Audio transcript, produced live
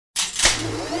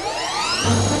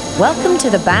Welcome to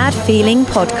the Bad Feeling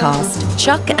Podcast.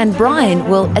 Chuck and Brian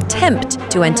will attempt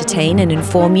to entertain and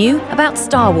inform you about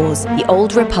Star Wars, The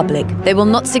Old Republic. They will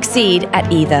not succeed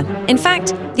at either. In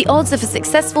fact, the odds of a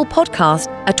successful podcast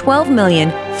are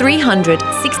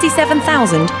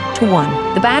 12,367,000 to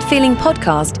 1. The Bad Feeling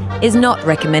Podcast is not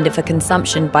recommended for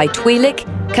consumption by Twi'lek,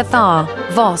 Cathar,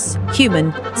 Voss,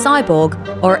 human, cyborg,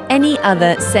 or any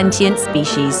other sentient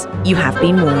species. You have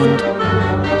been warned.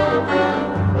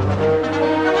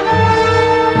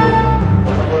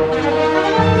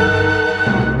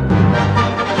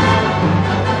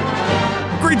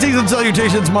 Greetings and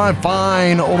salutations, my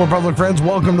fine Old Republic friends.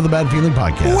 Welcome to the Bad Feeling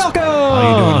Podcast. Welcome! How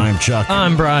you doing? I'm Chuck.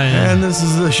 I'm Brian. And this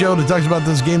is the show that talks about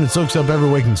this game that soaks up every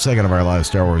waking second of our lives,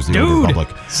 Star Wars, The Old Republic.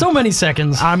 So many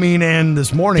seconds. I mean, and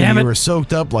this morning you were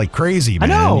soaked up like crazy, man.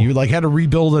 I know. You had to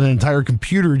rebuild an entire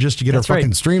computer just to get our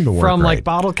fucking stream to work From right.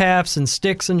 bottle caps and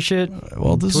sticks and shit.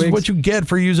 Well, this is what you get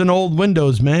for using old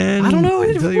Windows, man. I don't know.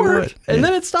 It tell you worked. what, And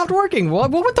then it stopped working.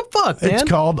 What the fuck, man? It's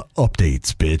called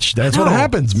updates, bitch. That's what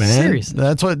happens, man. Seriously.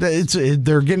 That's what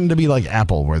they're getting to be like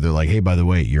Apple, where they're like, hey, by the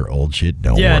way, your old shit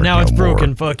don't work. Yeah, now it's no more.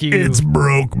 broken. Fuck you. It's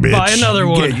broke, bitch. Buy another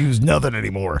one. You can't use nothing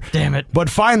anymore. Damn it. But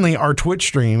finally, our Twitch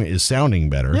stream is sounding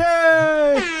better.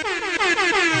 Yay!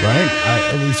 Right?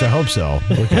 At least I hope so.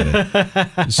 Look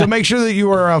at it. So make sure that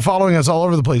you are following us all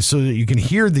over the place so that you can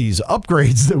hear these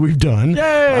upgrades that we've done.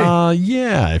 Yay!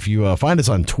 Yeah, if you find us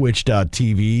on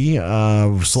twitch.tv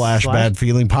 / Bad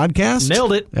Feeling Podcast.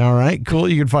 Nailed it. All right, cool.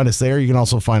 You can find us there. You can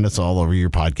also find us all over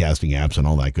your podcasting apps and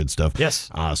all that good stuff.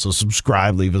 Yes. So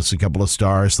subscribe, leave us a couple of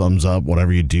stars, thumbs up,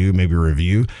 whatever you do, maybe a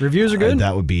review. Reviews are good.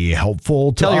 That would be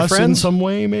helpful to Tell your us in friends. some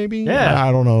way, maybe. Yeah.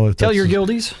 I don't know if Tell that's your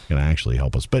guildies. going to actually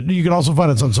help us. But you can also find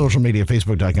us on social media,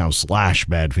 facebook.com /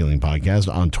 Bad Feeling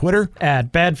Podcast, on Twitter.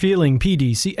 At Bad Feeling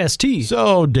PDCST.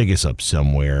 So dig us up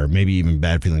somewhere, maybe even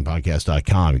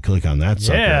badfeelingpodcast.com. You click on that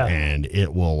sucker, and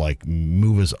it will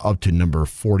move us up to number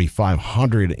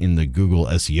 4,500 in the Google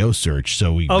SEO search.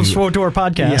 So we Of SWTOR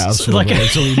podcasts. Yeah, so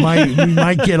we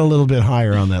might get a little bit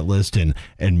higher on that list, and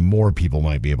more people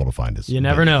might be able to find us. You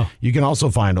never know. You can also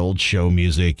find old show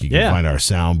music. You can find our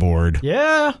soundboard.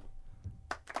 Yeah.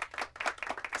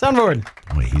 Soundboard.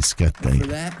 Wait, he's got For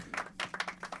that,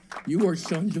 you are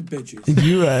sons of bitches.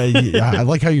 I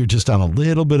like how you're just on a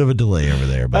little bit of a delay over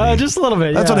there, buddy. Just a little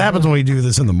bit. That's what happens when we do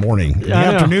this in the morning. In the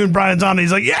afternoon, Brian's on. And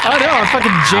he's like, "Yeah, I know. I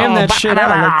fucking jam that shit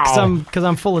out because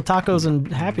I'm full of tacos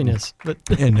and happiness." But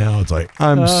and now it's like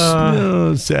I'm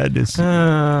sadness.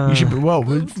 You should be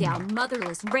down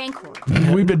motherless rancor.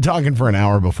 We've been talking for an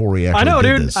hour before we actually. I know,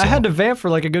 did dude. This, I had to vamp for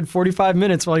like a good 45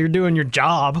 minutes while you're doing your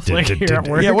job, you're at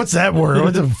work. Yeah, what's that word?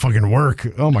 What's the fucking work?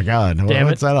 Oh my god,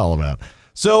 what's that all about?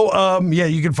 So,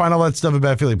 you can find all that stuff at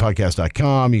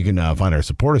badfeelingpodcast.com. You can find our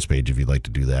support us page if you'd like to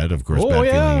do that. Of course,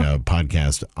 Bad Feeling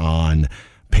Podcast on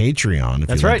Patreon. If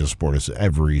you'd like to support us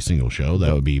every single show,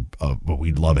 that would be,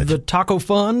 we'd love it. The Taco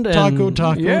Fund. Taco.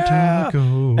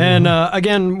 And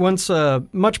again, once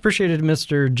much appreciated to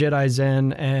Mr. Jedi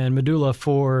Zen and Medulla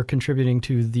for contributing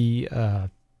to the,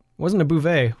 wasn't a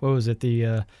bouvet, what was it,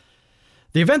 the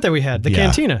event that we had, the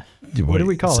cantina. What did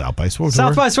we call it? South by SWTOR.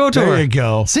 South by SWTOR. There you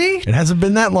go. See? It hasn't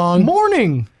been that long.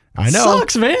 Morning. I know.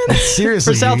 Sucks, man.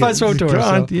 Seriously. For South by SWTOR.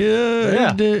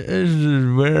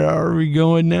 Where are we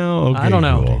going now? Okay, I don't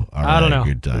know. Cool. I don't know.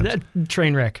 Good times.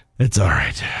 Train wreck. It's all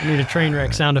right. I need a train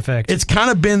wreck sound effect. It's kind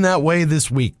of been that way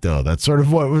this week, though. That's sort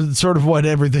of what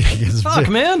everything is. Fuck,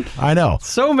 man. I know.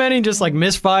 So many just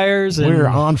misfires. And we were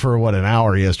on for an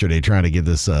hour yesterday trying to get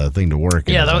this thing to work.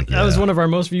 Yeah, that was one of our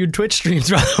most viewed Twitch streams,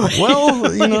 by the way.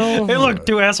 Well, hey, look,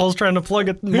 two assholes trying to plug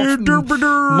a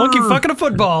monkey fucking a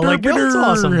football. That's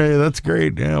awesome. Hey, that's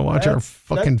great. Yeah, watch our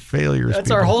fucking failures.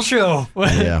 That's our whole show.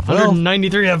 Yeah,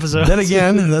 193 episodes. Then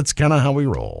again, that's kind of how we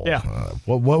roll. Yeah.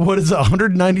 What is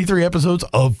 193 episodes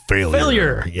of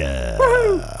failure? Yeah.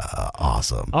 Woo-hoo.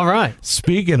 Awesome. All right.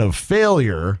 Speaking of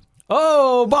failure.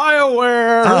 Oh,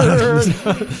 BioWare.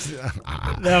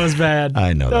 That was bad.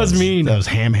 I know. That was mean. That was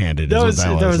ham-handed. That was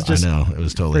just. I know. It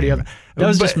was totally. That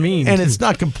was just mean. And it's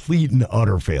not complete and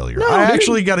utter failure. No, I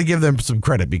actually got to give them some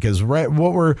credit because we're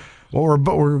going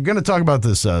to talk about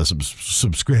this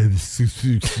subscriber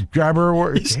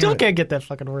award. You still can't get that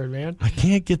fucking word, man. I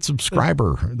can't get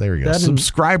subscriber. There you go.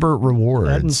 Subscriber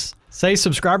rewards. Say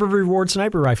subscriber reward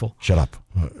sniper rifle. Shut up.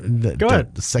 Go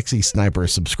ahead. The sexy sniper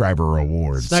subscriber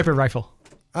rewards. Sniper rifle.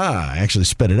 I actually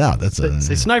spit it out. That's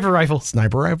say sniper rifle.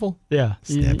 Sniper rifle? Yeah.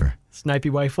 Snapper.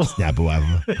 Snipey rifle. Snapper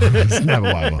rifle. Snapper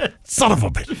rifle. Son of a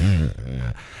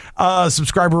bitch.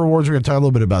 Subscriber rewards. We're going to talk a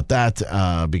little bit about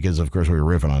that because, of course, we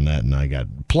were riffing on that, and I got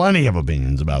plenty of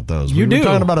opinions about those. We've been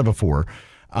talking about it before.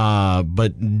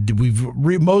 But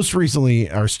we've most recently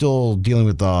are still dealing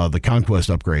with the Conquest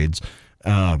upgrades,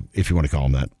 if you want to call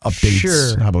them that. Updates.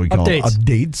 Sure. How about we call them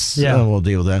updates? Yeah. We'll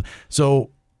deal with that. So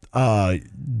I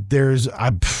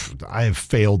have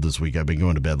failed this week. I've been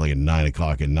going to bed like at 9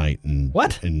 o'clock at night. And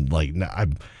what? And like,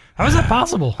 how is that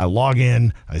possible? I log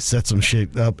in, I set some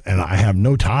shit up, and I have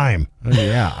no time.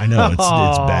 Yeah, I know it's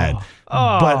bad.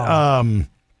 But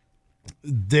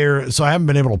so I haven't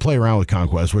been able to play around with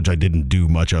Conquest, which I didn't do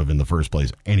much of in the first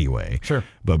place anyway. Sure.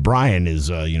 But Brian is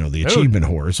the achievement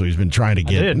whore, so he's been trying to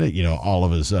get all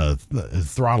of his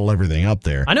throttle everything up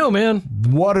there. I know, man.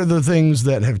 What are the things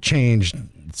that have changed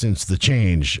since the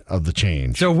change of the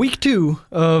change? So week 2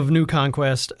 of New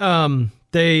Conquest,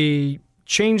 they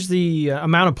changed the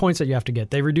amount of points that you have to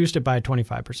get. They reduced it by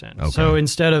 25%. Okay. So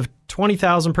instead of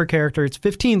 20,000 per character, it's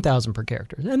 15,000 per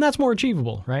character. And that's more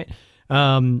achievable, right?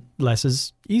 Less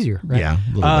is easier, right? Yeah,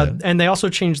 a little bit. And they also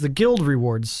changed the guild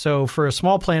rewards. So for a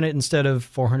small planet, instead of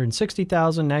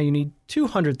 460,000, now you need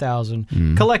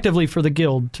 200,000 collectively for the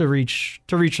guild to reach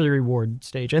the reward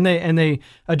stage. And they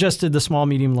adjusted the small,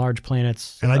 medium, large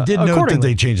planets. And I did note that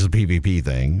they changed the PvP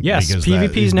thing. Yes,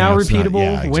 PvP is now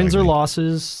repeatable, wins or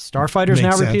losses. Starfighter's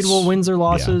now repeatable, wins or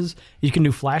losses. Yeah. You can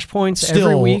do flashpoints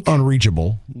every week. Still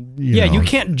unreachable. You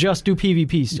can't just do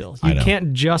PvP still. You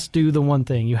can't just do the one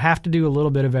thing. You have to do a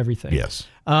little bit of everything. Yes.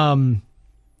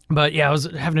 But yeah, I was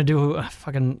having to do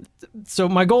so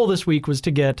my goal this week was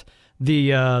to get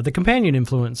the companion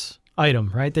influence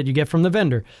item, right, that you get from the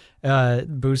vendor.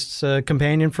 Boosts a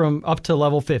companion from up to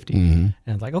level 50. And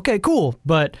it's like, okay, cool.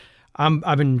 But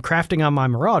I've been crafting on my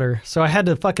Marauder, so I had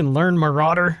to fucking learn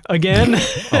Marauder again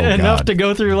enough to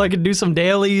go through and do some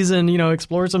dailies and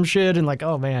explore some shit and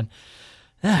oh man.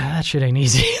 That shit ain't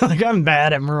easy. I'm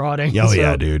bad at marauding. Oh,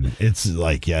 yeah, dude. It's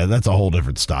that's a whole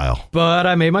different style. But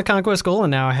I made my Conquest goal, and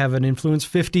now I have an Influence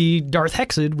 50 Darth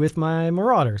Hexed with my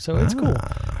Marauder, so it's cool.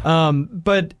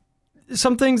 But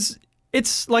some things,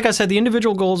 it's like I said, the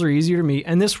individual goals are easier to meet,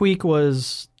 and this week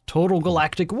was Total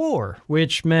Galactic War,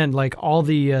 which meant all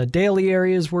the daily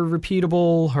areas were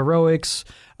repeatable, heroics.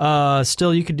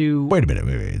 Still, you could do... Wait a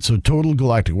minute. So Total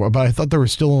Galactic War, but I thought there were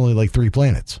still only 3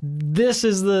 planets. This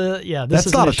is the... Yeah,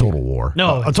 that's not a Total War.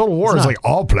 No. A Total War is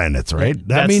all planets, right?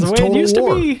 That means the way Total it used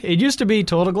War. To be. It used to be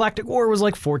Total Galactic War was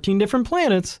 14 different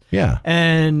planets. Yeah.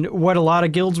 And what a lot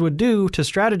of guilds would do to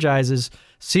strategize is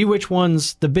see which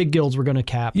ones the big guilds were going to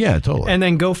cap. Yeah, totally. And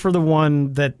then go for the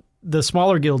one that the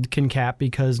smaller guild can cap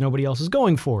because nobody else is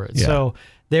going for it. Yeah. So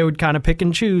they would kind of pick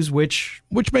and choose which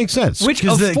makes sense. Which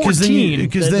of 14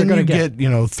 because then you get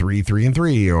 3, 3, and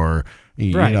 3, or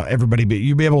everybody.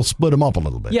 You'd be able to split them up a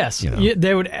little bit. Yes,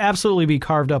 they would absolutely be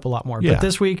carved up a lot more. Yeah. But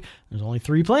this week there's only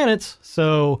 3 planets,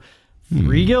 so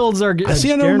 3 guilds are. I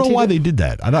don't know why they did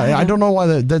that. I don't know why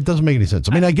that doesn't make any sense.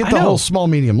 I mean, I get the whole small,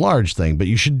 medium, large thing, but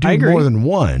you should do more than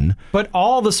one. But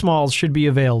all the smalls should be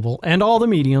available, and all the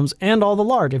mediums, and all the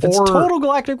large. If it's Total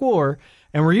Galactic War,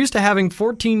 and we're used to having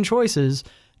 14 choices.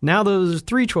 Now those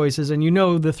 3 choices, and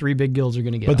the 3 big guilds are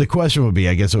going to get. But the question would be,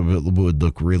 I guess it would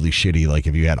look really shitty,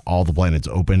 if you had all the planets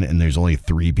open and there's only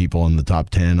 3 people in the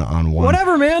top 10 on one.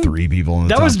 Whatever, man. 3 people in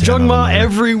the top 10. That was Jungma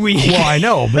every week. Well, I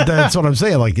know, but that's what I'm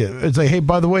saying. It's hey,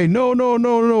 by the way,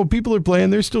 no, people are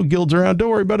playing. There's still guilds around. Don't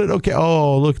worry about it. Okay.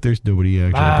 Oh, look, there's nobody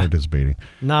actually participating.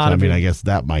 I guess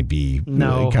that might be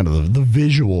kind of the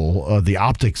visual, the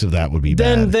optics of that would be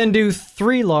bad. Then do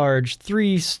 3 large,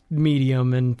 3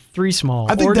 medium, and 3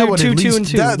 small. I think that would 2, at least, 2, and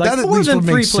 2. That at more least than would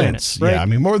 3 make planets, sense. Right? Yeah, I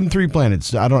mean more than 3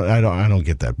 planets. I don't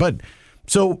get that. But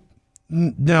so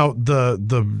now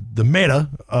the meta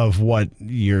of what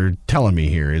you're telling me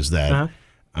here is that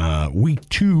week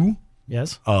 2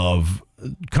 of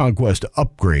Conquest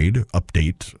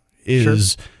update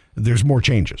is there's more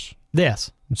changes.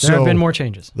 Yes, there have been more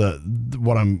changes.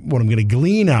 What I'm going to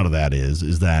glean out of that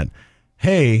is that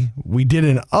hey, we did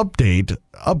an upgrade,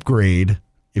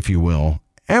 if you will.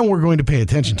 And we're going to pay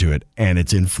attention to it, and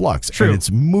it's in flux, and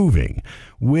it's moving,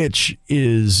 which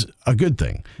is a good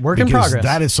thing. Work in progress.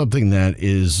 That is something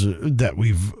that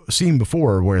we've seen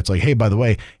before, where it's hey, by the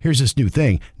way, here's this new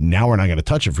thing. Now we're not going to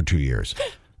touch it for 2 years.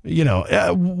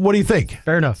 What do you think?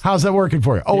 Fair enough. How's that working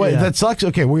for you? Oh, wait, that sucks.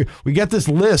 Okay, we got this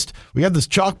list. We got this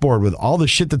chalkboard with all the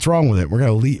shit that's wrong with it. We're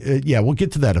going to we'll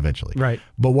get to that eventually. Right.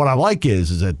 But what I like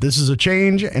is that this is a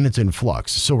change and it's in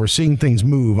flux. So we're seeing things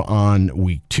move on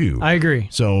week 2. I agree.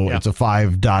 So it's a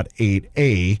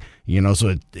 5.8a,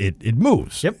 so it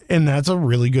moves. Yep. And that's a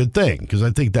really good thing, because I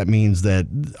think that means that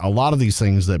a lot of these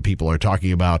things that people are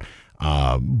talking about,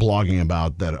 blogging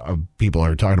about, that people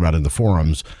are talking about in the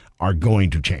forums, are going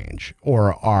to change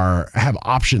or have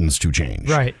options to change.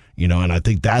 Right. And I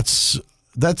think that's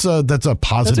that's a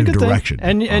positive direction.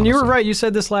 And you were right. You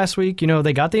said this last week.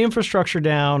 They got the infrastructure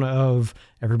down of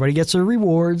everybody gets their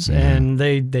rewards, and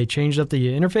they changed up the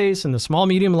interface and the small,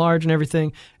 medium, large, and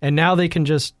everything. And now they can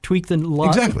just tweak the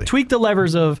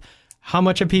levers of how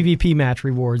much a PvP match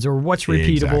rewards, or what's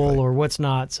repeatable, or what's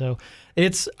not. So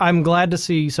I'm glad to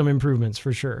see some improvements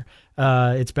for sure.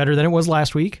 It's better than it was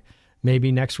last week.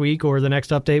 Maybe next week or the next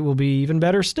update will be even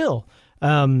better still.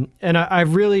 And I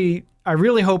really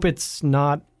hope it's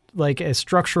not like a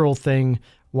structural thing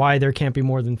why there can't be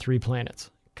more than 3 planets.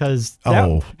 Because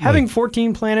having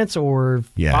 14 planets or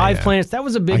 5 planets, that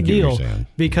was a big deal.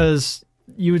 Because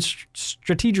you would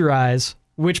strategize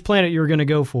which planet you were going to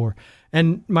go for.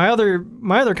 And my other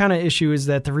kind of issue is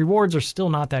that the rewards are still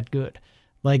not that good.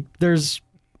 Like, there's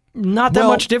not that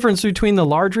much difference between the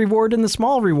large reward and the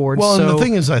small reward. Well, and the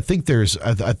thing is, I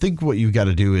think what you got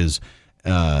to do is,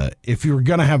 if you're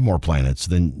going to have more planets,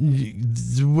 then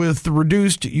with the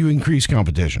reduced, you increase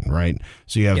competition, right?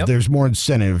 So there's more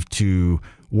incentive to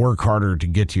work harder to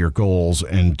get to your goals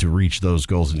and to reach those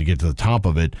goals and to get to the top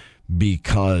of it,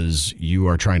 because you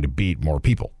are trying to beat more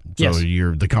people. So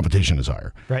the competition is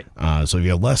higher. Right. So if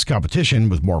you have less competition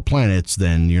with more planets,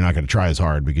 then you're not going to try as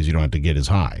hard because you don't have to get as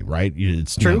high, right?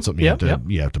 It's True. not something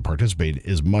you have to participate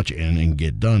as much in and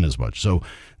get done as much. So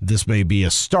this may be a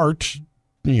start,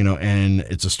 and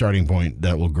it's a starting point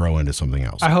that will grow into something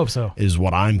else. I hope so. Is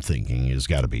what I'm thinking is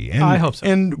got to be. And, I hope so.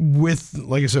 And with,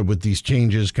 like I said, with these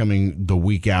changes coming the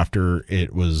week after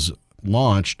it was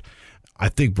launched, I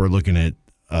think we're looking at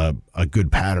a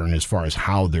good pattern as far as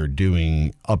how they're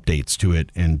doing updates to it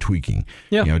and tweaking.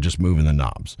 Yeah. Just moving the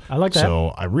knobs. I like that. So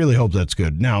I really hope that's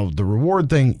good. Now the reward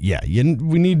thing,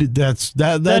 we need to,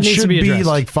 that should be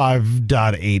like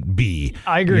 5.8b.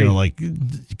 I agree.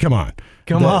 Come on.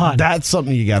 That's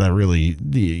something you got to really,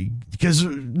 because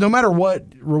no matter what,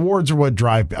 rewards are what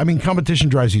drive. I mean, competition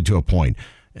drives you to a point.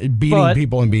 Beating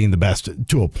people and being the best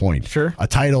to a point. Sure. A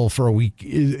title for a week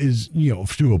is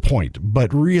to a point.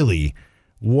 But really,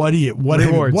 what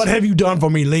have you done for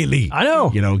me lately? I know.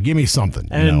 Give me something.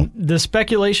 And the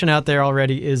speculation out there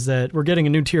already is that we're getting a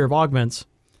new tier of augments.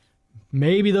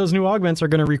 Maybe those new augments are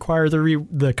going to require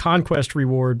the conquest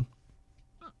reward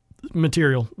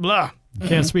material. Blah.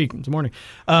 Can't speak. It's morning.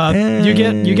 You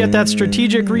get that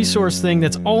strategic resource thing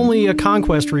that's only a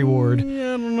conquest reward.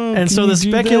 Yeah, I don't know. And so the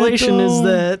speculation is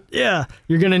that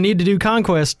you're going to need to do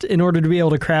conquest in order to be able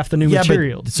to craft the new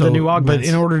material, the new augments.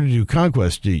 But in order to do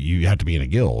conquest, you have to be in a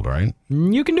guild, right?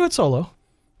 You can do it solo.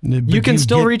 You can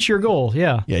still reach your goal,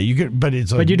 yeah. Yeah, you can, but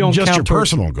it's you don't just count your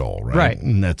personal goal, right? Right.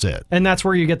 And that's it. And that's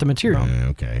where you get the material.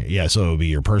 Okay. Yeah, so it would be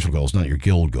your personal goals, not your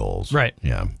guild goals. Right.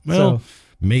 Yeah. Well,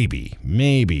 maybe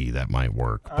that might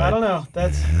work. But I don't know.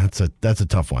 That's a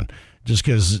tough one. Just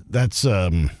because that's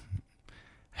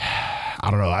I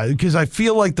don't know, because I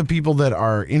feel like the people that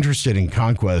are interested in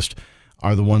conquest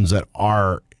are the ones that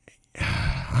are.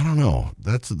 I don't know.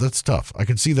 That's tough. I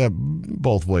could see that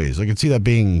both ways. I could see that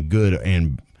being good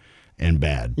and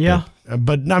bad. Yeah.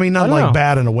 But I mean, not like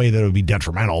bad in a way that would be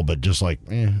detrimental, but just like,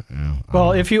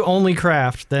 well, if you only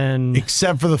craft, then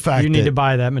except for the fact you need to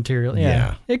buy that material.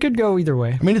 Yeah. It could go either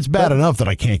way. I mean, it's bad enough that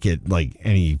I can't get like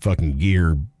any fucking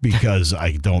gear because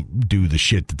I don't do the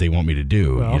shit that they want me to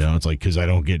do. Well, it's like because I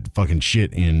don't get fucking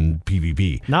shit in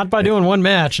PvP. Not by doing one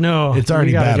match. No, it's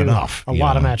already bad enough. A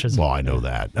lot of matches. Well, I know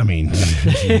that. I mean,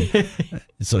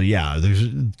 so there's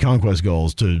conquest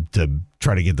goals to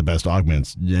try to get the best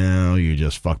augments. No, you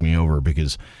just fuck me over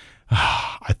because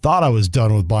I thought I was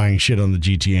done with buying shit on the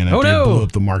GTN after you blew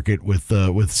up the market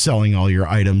with selling all your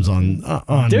items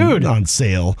on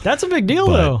sale. That's a big deal,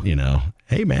 though.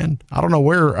 Hey man, I don't know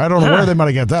where they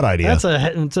might have got that idea.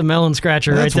 It's a melon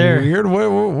scratcher right there. That's weird.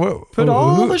 What, put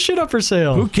all the shit up for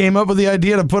sale. Who came up with the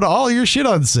idea to put all your shit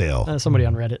on sale? Somebody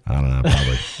on Reddit. I don't know,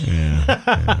 probably.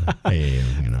 Yeah. Hey,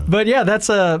 But yeah, that's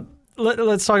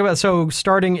let's talk about, so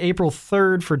starting April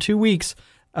 3rd for 2 weeks,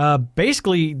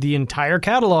 basically the entire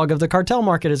catalog of the cartel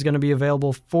market is going to be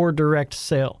available for direct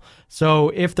sale. So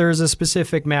if there's a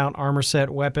specific mount, armor set,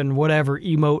 weapon, whatever,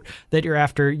 emote that you're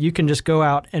after, you can just go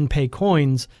out and pay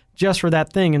coins just for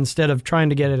that thing instead of trying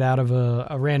to get it out of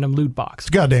a random loot box.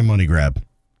 It's a goddamn money grab.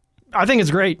 I think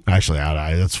it's great. Actually,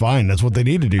 that's fine. That's what they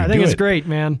need to do. I think it's great,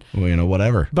 man. Well,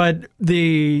 whatever. But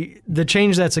the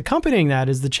change that's accompanying that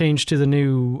is the change to the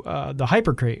new the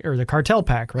hyper crate or the cartel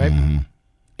pack, right? Mm-hmm.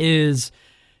 Is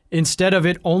instead of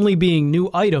it only being new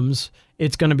items,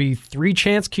 it's going to be 3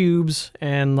 chance cubes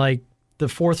and like the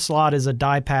 4th slot is a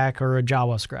die pack or a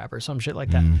Jawa scrap or some shit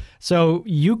like that. So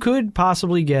you could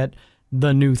possibly get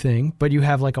the new thing, but you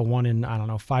have like a 1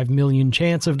 in, 5 million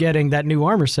chance of getting that new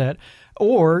armor set.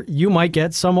 Or you might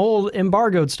get some old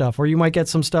embargoed stuff, or you might get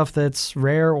some stuff that's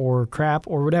rare or crap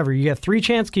or whatever. You get 3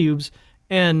 chance cubes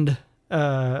and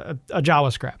a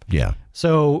Jawa scrap. Yeah.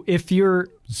 So if you're...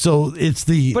 So it's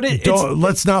the...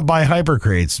 let's not buy hyper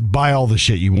crates. Buy all the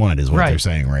shit you want is what they're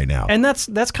saying right now. And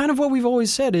that's kind of what we've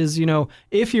always said is,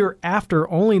 if you're after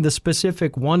only the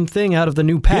specific one thing out of the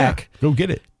new pack... Yeah, go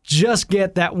get it. Just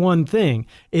get that one thing.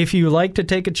 If you like to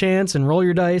take a chance and roll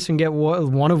your dice and get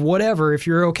one of whatever, if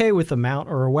you're okay with a mount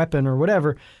or a weapon or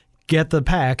whatever, get the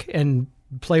pack and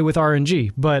play with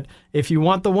RNG. But if you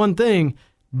want the one thing,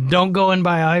 don't go and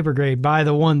buy a hypergrade. Buy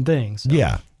the one thing. So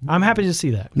yeah. I'm happy to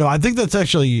see that. No, I think that's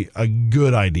actually a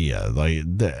good idea.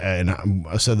 And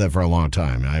I said that for a long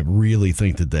time. I really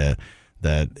think that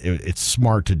it's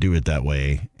smart to do it that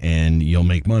way, and you'll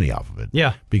make money off of it.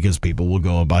 Yeah. Because people will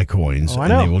go and buy coins, and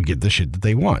they will get the shit that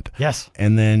they want. Yes.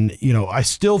 And then, I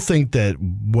still think that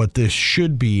what this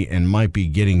should be and might be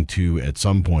getting to at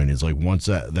some point is like once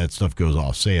that stuff goes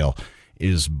off sale,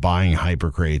 is buying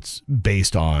hyper crates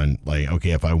based on like,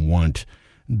 okay, if I want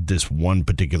this one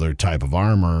particular type of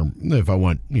armor, if I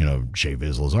want, Shae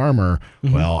Vizsla's armor,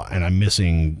 well, and I'm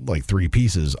missing like 3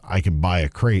 pieces, I can buy a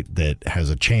crate that has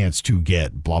a chance to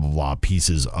get blah, blah, blah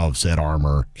pieces of said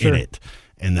armor in it.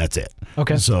 And that's it.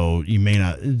 Okay. So you may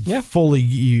not fully,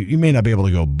 you may not be able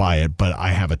to go buy it, but I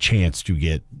have a chance to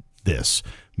get this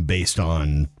based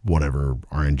on whatever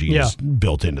RNG is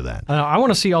built into that. I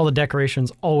want to see all the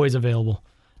decorations always available.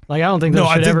 Like, I don't think those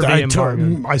should ever be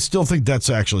embargoed. I still think that's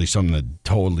actually something that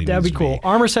totally That'd be cool.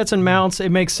 Armor sets and mounts, it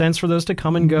makes sense for those to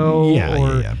come and go.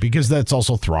 Yeah, because that's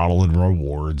also throttle and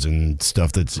rewards and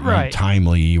stuff that's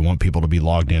timely. You want people to be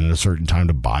logged in at a certain time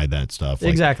to buy that stuff.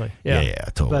 Exactly. Yeah,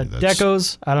 totally. But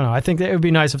decos, I don't know. I think that it would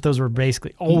be nice if those were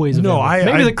basically always available.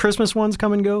 Maybe the Christmas ones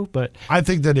come and go, but... I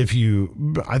think that if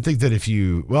you... I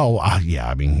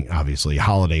mean, obviously,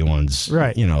 holiday ones,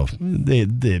 right.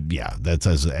 That's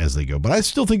as they go. But I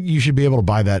still think you should be able to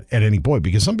buy that at any point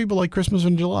because some people like Christmas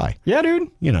in July. Yeah, dude.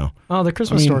 Oh, the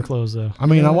Christmas store closed though. I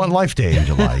mean, I want Life Day in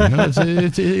July.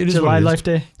 It is July Life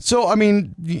Day. So I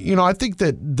mean, I think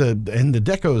that the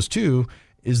decos too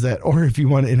is that, or if you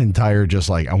want an entire just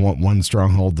like I want one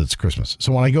stronghold that's Christmas.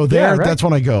 So when I go there, that's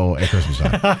when I go at Christmas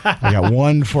time. I got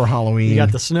one for Halloween. You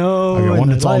got the snow. I got one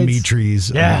that's lights. all meat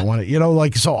trees. Yeah. I got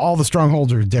one, so all the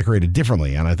strongholds are decorated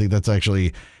differently, and I think that's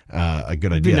actually a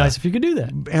good idea. It'd be nice if you could do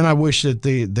that. And I wish that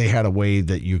they had a way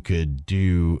that you could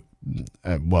do.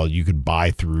 You could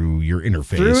buy through your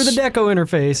interface. Through the deco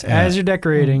interface as you're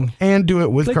decorating. And do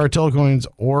it with cartel coins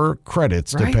or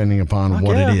credits, depending upon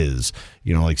what it is.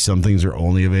 Like some things are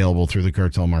only available through the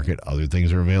cartel market. Other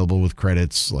things are available with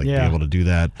credits, be able to do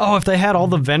that. Oh, if they had all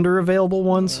the vendor available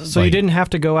ones, so you didn't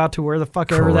have to go out to where the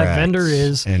fuck ever that vendor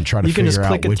is. And try to figure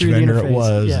out which vendor it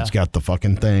was. Yeah. It's got the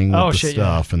fucking thing with the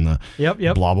stuff and the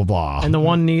blah, blah, blah. And the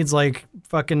one needs like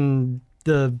fucking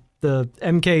the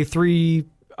MK3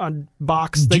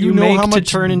 box that you make to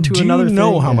turn into another thing. Do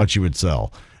you know how much you would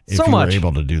sell if you were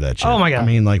able to do that shit? Oh my God. I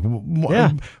mean,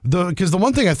 because the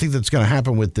one thing I think that's going to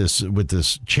happen with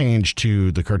this change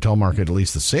to the cartel market, at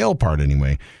least the sale part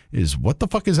anyway, is what the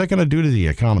fuck is that going to do to the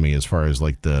economy as far as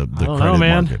like the credit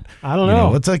market? I don't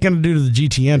know. What's that going to do to the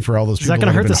GTN for all those people? Is that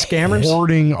going to hurt the scammers?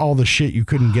 Hoarding all the shit you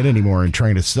couldn't get anymore and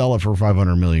trying to sell it for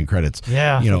 500 million credits.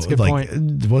 Yeah, that's a good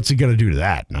point. What's it going to do to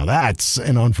that? Now that's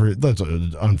an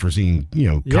unforeseen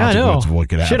consequence of what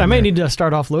could happen. Shit, I may need to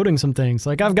start offloading some things.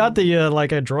 Like I've got the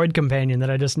like a droid companion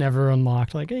that I just never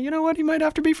unlocked. Like, hey, you know what? He might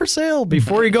have to be for sale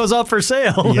before he goes up for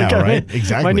sale.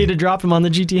 Exactly. Might need to drop him on the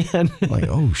GTN. Like,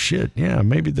 oh shit, yeah,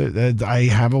 maybe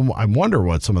I wonder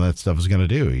what some of that stuff is going to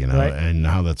do, and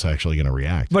how that's actually going to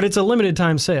react. But it's a limited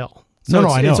time sale. So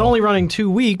I know. It's only running 2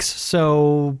 weeks,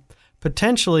 so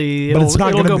potentially it'll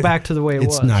go back to the way it was.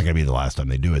 It's not going to be the last time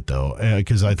they do it, though,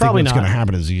 because I think what's going to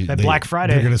happen is Black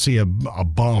Friday they're going to see a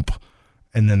bump,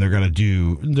 and then they're going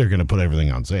to put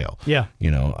everything on sale. Yeah,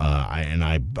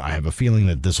 I have a feeling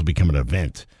that this will become an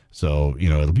event. So,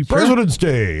 it'll be President's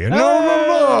Day. And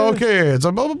okay, it's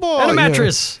a blah, blah, blah. And a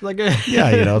mattress.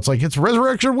 It's like it's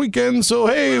Resurrection Weekend, so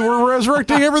hey, we're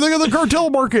resurrecting everything in the cartel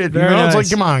market. Nice. It's like,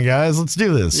 come on, guys, let's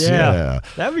do this. Yeah.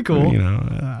 That'd be cool.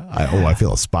 I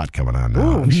feel a spot coming on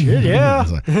now. Oh, shit, yeah.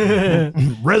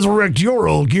 Resurrect your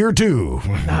old gear, too.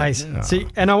 Nice. See,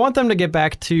 and I want them to get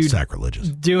back to... Sacrilegious.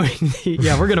 Doing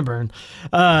we're going to burn.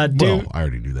 I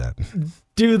already do that.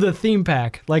 Do the theme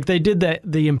pack like they did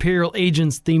the Imperial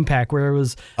Agents theme pack where it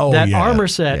was armor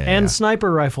set and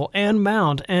sniper rifle and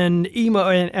mount and emo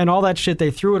and all that shit. They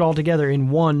threw it all together in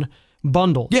one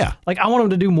bundle. Yeah. Like I want them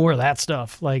to do more of that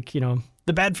stuff. Like,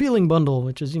 the bad feeling bundle,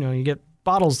 which is, you get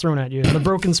bottles thrown at you, and the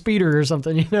broken speeder or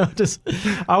something, just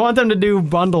I want them to do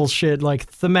bundle shit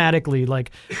like thematically,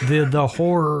 like the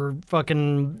horror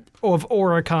fucking of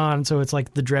Oricon, so it's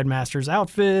like the Dreadmaster's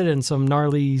outfit and some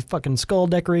gnarly fucking skull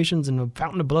decorations and a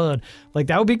fountain of blood. Like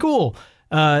that would be cool.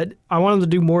 I want them to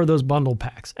do more of those bundle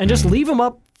packs and just leave them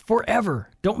up forever.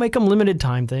 Don't make them limited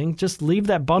time thing. Just leave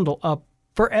that bundle up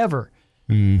forever.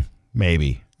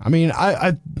 Maybe. I mean,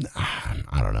 I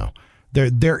don't know.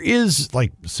 There is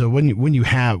like, so when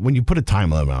you put a time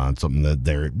limit on something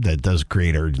that does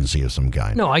create urgency of some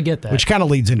kind. No, I get that. Which kind of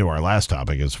leads into our last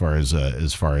topic as far as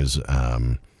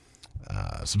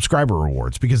subscriber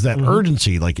rewards, because that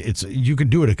urgency, like you can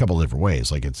do it a couple of different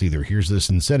ways. Like it's either here's this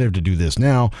incentive to do this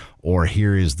now, or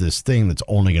here is this thing that's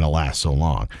only going to last so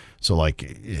long. So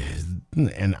like,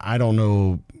 and I don't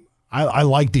know. I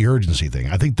like the urgency thing.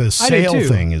 I think the sale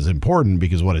thing is important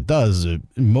because what it does is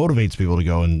it motivates people to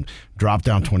go and drop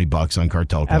down $20 on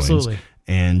cartel coins. Absolutely.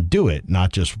 And do it,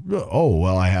 not just, oh,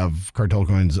 well, I have cartel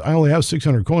coins. I only have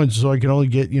 600 coins, so I can only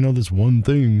get, this one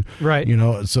thing. Right.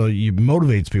 So it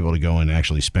motivates people to go and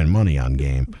actually spend money on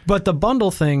game. But the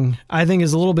bundle thing, I think,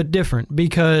 is a little bit different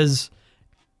because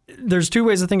there's two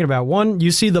ways of thinking about it. One,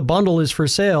 you see the bundle is for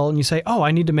sale and you say, oh,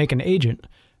 I need to make an agent.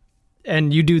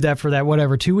 And you do that for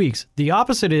that, 2 weeks. The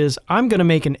opposite is I'm going to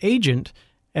make an agent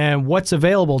and what's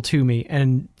available to me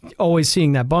and always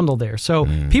seeing that bundle there. So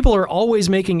people are always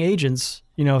making agents,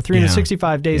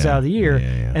 365 days out of the year.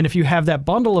 Yeah. And if you have that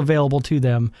bundle available to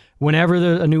them, whenever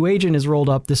a new agent is rolled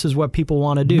up, this is what people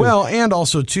want to do. Well, and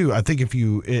also too, I think if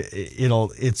you,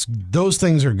 it's those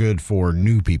things are good for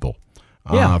new people.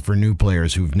 For new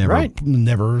players who've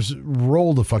never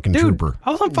rolled a fucking trooper. I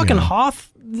was on fucking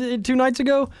Hoth 2 nights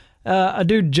ago. A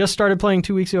dude just started playing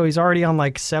 2 weeks ago. He's already on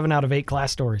like 7 out of 8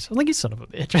 class stories. I'm like, you son of a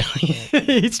bitch.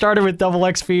 He started with double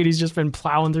XP. He's just been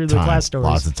plowing through the class stories.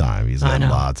 Lots of time. He's had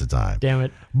lots of time. Damn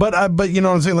it. But you know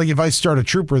what I'm saying? Like if I start a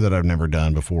trooper that I've never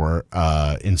done before,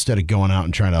 instead of going out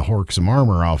and trying to hork some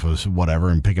armor off of whatever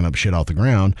and picking up shit off the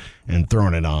ground and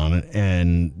throwing it on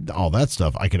and all that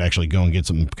stuff, I could actually go and get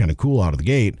something kind of cool out of the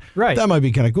gate. Right. That might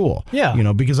be kind of cool. Yeah.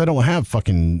 Because I don't have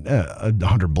fucking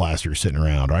 100 blasters sitting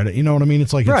around, right? You know what I mean?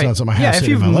 It's like it's not something I have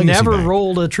sitting in my legacy never bag.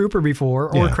 rolled a trooper before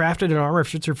or crafted an armor,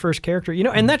 if it's your first character,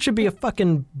 and that should be a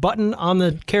fucking button on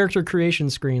the character creation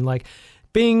screen. Like,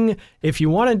 bing, if you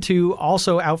wanted to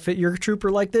also outfit your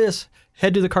trooper like this,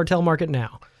 head to the cartel market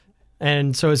now.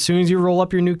 And so as soon as you roll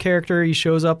up your new character, he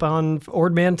shows up on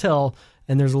Ord Mantell,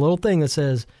 and there's a little thing that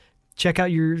says, check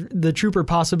out the trooper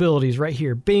possibilities right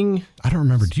here. Bing. I don't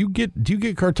remember. Do you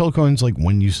get cartel coins like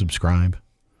when you subscribe?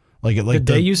 Like the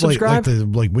day you subscribe?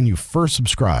 Like when you first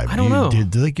subscribe. I don't know. Do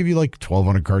they give you like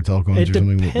 1,200 cartel coins or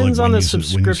something? It depends on the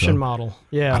subscription model.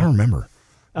 Yeah. I don't remember.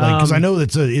 Because I know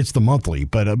it's the monthly,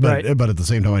 but at the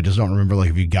same time, I just don't remember like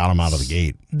if you got them out of the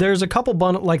gate. There's a couple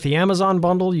bundle, like the Amazon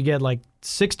bundle, you get like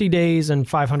 60 days and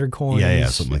 500 coins. Yeah,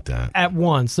 something like that. At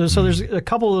once. So there's a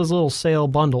couple of those little sale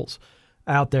bundles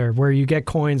out there where you get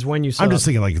coins when you sub. I'm just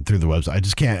thinking like through the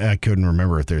website. I couldn't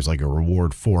remember if there's like a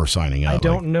reward for signing up. I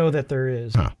don't know that there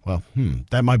is. Well,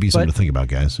 that might be something to think about,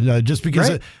 guys. Just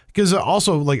because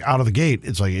also like out of the gate,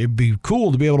 it's like it'd be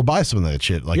cool to be able to buy some of that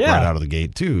shit right out of the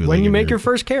gate too. When like you make your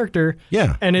first character,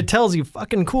 and it tells you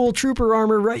fucking cool trooper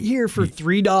armor right here for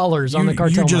 $3 on the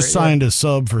cartel. You just signed a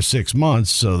sub for 6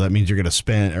 months, so that means you're going to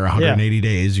spend 180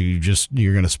 days.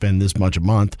 You're going to spend this much a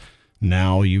month.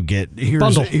 Now you get here's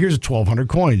 1,200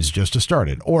 coins just to start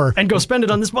it, and go spend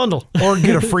it on this bundle, or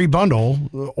get a free bundle,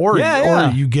 or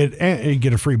you get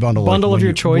a free bundle of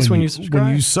your choice when you subscribe.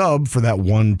 When you sub for that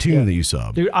one tune that you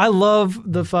sub. Dude, I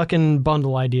love the fucking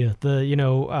bundle idea.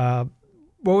 What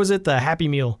was it? The Happy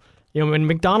Meal. When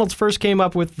McDonald's first came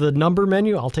up with the number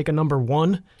menu, I'll take a number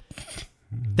 1.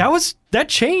 That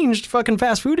changed fucking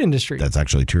fast food industry. That's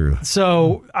actually true.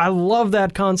 So I love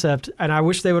that concept, and I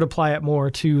wish they would apply it more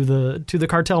to the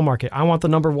cartel market. I want the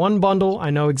number 1 bundle. I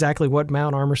know exactly what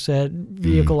mount, armor set,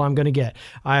 vehicle I'm going to get.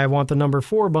 I want the number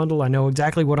 4 bundle. I know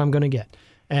exactly what I'm going to get.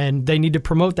 And they need to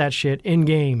promote that shit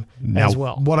in-game as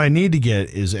well. What I need to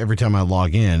get is every time I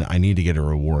log in, I need to get a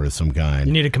reward of some kind.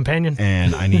 You need a companion?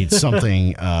 And I need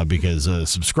something because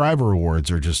subscriber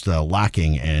rewards are just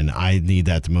lacking, and I need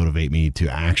that to motivate me to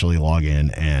actually log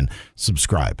in and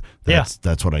subscribe.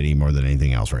 That's what I need more than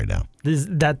anything else right now.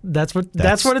 That's what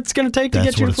it's going to take to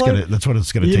get you to play? That's what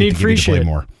it's going to take to get you to play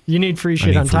more. You need free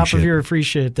shit on top of your free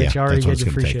shit that you already get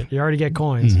your free shit. You already get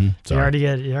coins. You already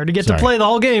get to play the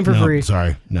whole game for free.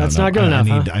 Sorry. That's not good enough.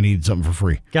 I need something for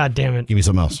free. God damn it. Give me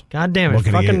something else. God damn it.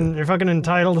 You're fucking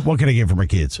entitled. What can I get for my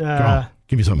kids? Come on.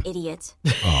 Give me something. Idiot.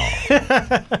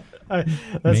 Oh.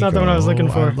 That's not the one I was looking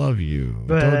for. I love you.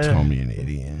 But, don't tell me an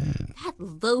idiot. That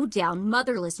low-down,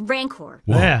 motherless rancor.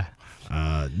 Whoa. Yeah.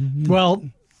 Well,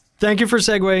 thank you for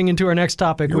segueing into our next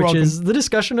topic, which welcome. is the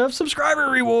discussion of subscriber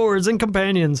rewards and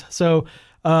companions. So,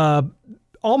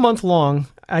 all month long,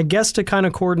 I guess to kind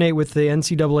of coordinate with the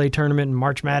NCAA tournament and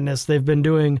March Madness, they've been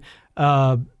doing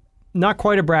not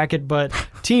quite a bracket, but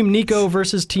Team Nico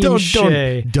versus Team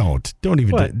Shae. Don't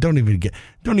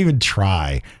even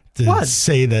try to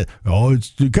say that. Oh,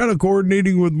 it's kind of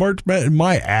coordinating with March Madness.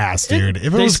 My ass, dude.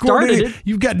 If it was coordinating,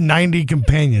 you've got 90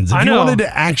 companions. If you wanted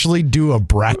to actually do a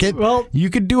bracket, well, you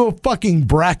could do a fucking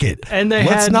bracket. And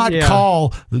let's not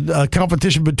call a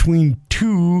competition between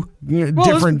two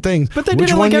different things. But they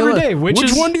did it like every day. Which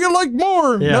one do you like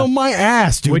more? Yeah. No, my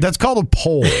ass, dude. That's called a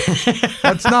poll.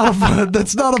 That's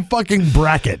not a fucking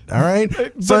bracket. All right.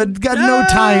 So it's got no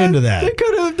tie into that.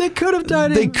 They could have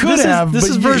tied it. They could have. This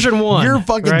is version 1. You're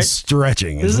fucking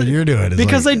stretching. Is what you're doing.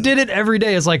 Because they did it every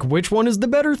day. It's like, which one is the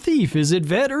better thief? Is it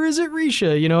Vet or is it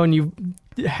Risha? You know, and you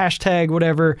hashtag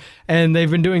whatever. And they've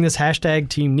been doing this hashtag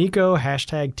Team Nico,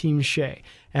 hashtag Team Shae.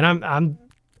 And I'm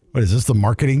what is this, the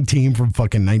marketing team from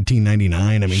fucking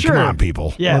 1999? I mean, come on,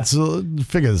 people. Yeah. Let's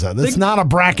figure this out. This is not a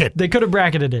bracket. They could have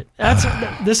bracketed it.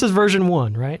 This is version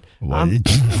 1, right?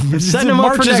 Setting them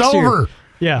up for next year.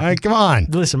 Yeah. All right, come on.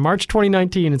 Listen, March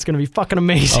 2019, it's going to be fucking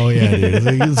amazing. Oh, yeah, dude.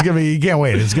 It's going to be, you can't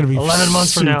wait. It's going to be 11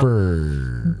 months from now.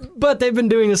 But they've been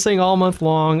doing this thing all month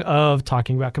long of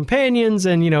talking about companions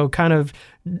and, you know, kind of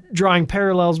drawing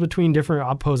parallels between different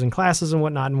opposing classes and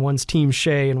whatnot. And one's Team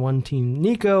Shae and one Team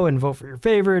Nico, and vote for your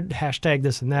favorite, hashtag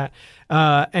this and that.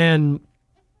 And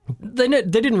they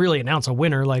didn't really announce a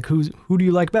winner, like who do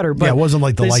you like better. But yeah, it wasn't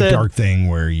like the light-dark thing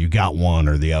where you got one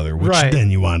or the other, which then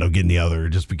you wound up getting the other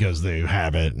just because they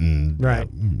have it. And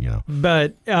you know.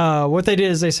 But what they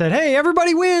did is they said, hey,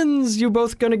 everybody wins. You're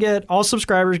both going to get, all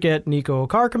subscribers get Nico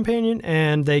Okar companion,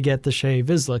 and they get the Shae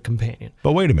Vizsla companion.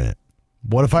 But wait a minute.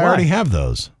 What if I already have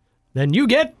those? Then you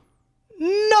get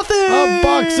nothing. A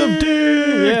box of dicks.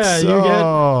 Yeah, you get.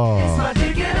 It's my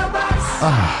dick in a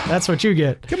box. That's what you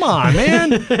get. Come on, man.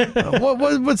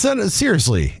 What's that?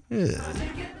 Seriously.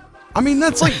 I mean,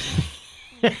 that's like.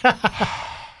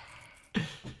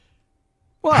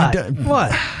 What?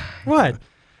 What?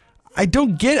 I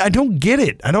don't get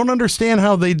it. I don't understand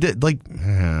how they did. Like,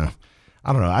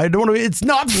 I don't know. I don't want to. It's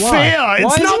not fair.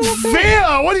 It's not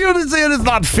fair. What do you understand? It's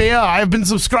not fair. I've been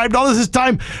subscribed all this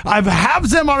time. I have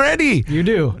them already. You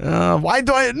do. Why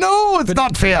do I? No, it's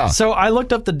not fair. So I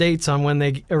looked up the dates on when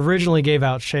they originally gave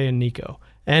out Shae and Nico.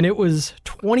 And it was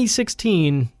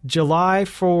 2016, July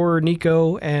for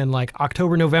Nico and like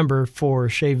October, November for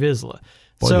Shae Vizsla.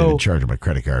 Boy, they've been charging my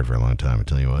credit card for a long time, I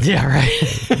tell you what. Yeah,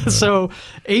 right. So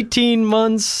 18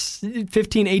 months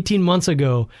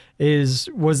ago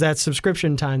was that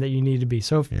subscription time that you need to be.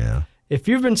 So if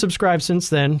you've been subscribed since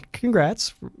then,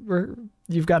 congrats.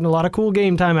 You've gotten a lot of cool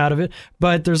game time out of it.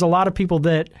 But there's a lot of people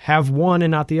that have one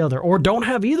and not the other, or don't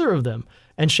have either of them.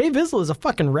 And Shae Vizsla is a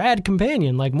fucking rad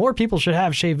companion. Like, more people should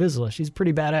have Shae Vizsla. She's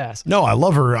pretty badass. No, I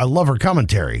love her. I love her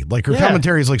commentary. Like, her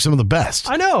commentary is like some of the best.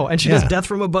 I know. And she does Death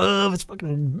from Above. It's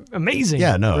fucking amazing.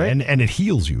 Yeah, no. Right? And it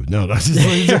heals you. No, that's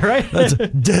right. That's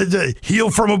heal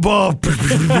from above.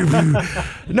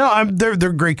 No,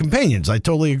 they're great companions. I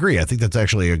totally agree. I think that's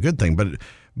actually a good thing.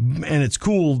 And it's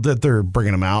cool that they're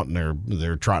bringing them out and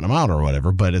they're trotting them out or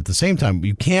whatever. But at the same time,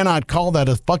 you cannot call that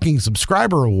a fucking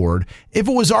subscriber reward if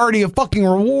it was already a fucking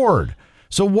reward.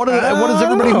 So what is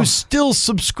everybody who's still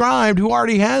subscribed, who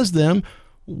already has them,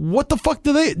 what the fuck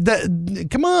do they...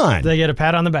 come on. They get a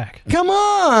pat on the back. Come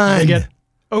on. They get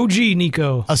OG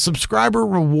Nico. A subscriber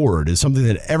reward is something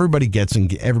that everybody gets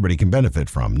and everybody can benefit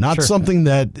from. Not something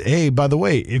that, hey, by the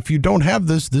way, if you don't have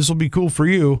this will be cool for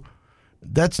you.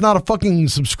 That's not a fucking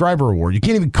subscriber reward. You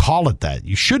can't even call it that.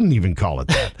 You shouldn't even call it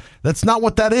that. That's not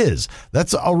what that is.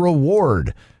 That's a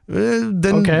reward.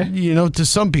 To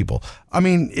some people. I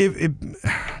mean,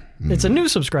 it's a new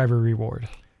subscriber reward.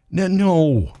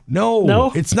 No.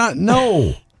 It's not.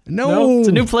 No. It's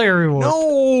a new player reward.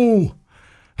 No.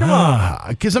 Come on.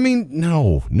 Because, I mean,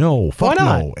 no. Fuck why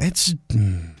not? No. It's...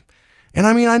 And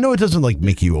I mean, I know it doesn't like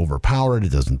make you overpowered.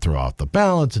 It doesn't throw off the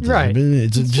balance. It's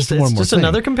just one more thing. It's just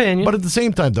another companion. But at the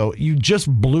same time, though, you just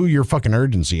blew your fucking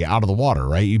urgency out of the water,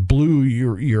 right? You blew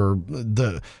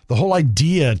the whole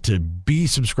idea to be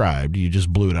subscribed. You just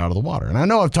blew it out of the water. And I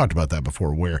know I've talked about that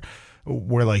before, where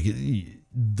where like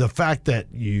the fact that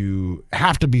you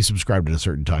have to be subscribed at a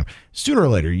certain time, sooner or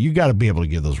later, you got to be able to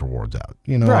give those rewards out.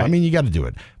 You know, right. I mean, you got to do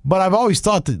it. But I've always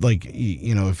thought that, like,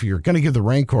 you know, if you're going to give the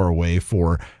Rancor away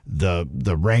for the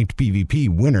ranked PvP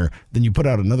winner, then you put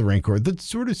out another Rancor that's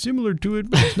sort of similar to it,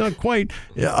 but it's not quite.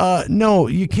 No,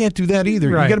 you can't do that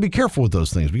either. Right. You got to be careful with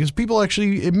those things because people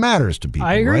actually, it matters to people.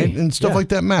 I agree. Right? And stuff like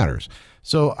that matters.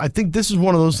 So I think this is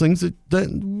one of those things that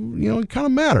you know, it kind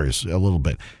of matters a little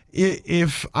bit.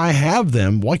 If I have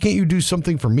them, why can't you do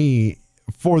something for me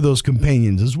for those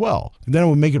companions as well? Then it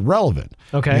would make it relevant.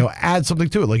 Okay. You know, add something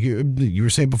to it. Like you were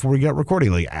saying before we got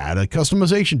recording, like add a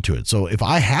customization to it. So if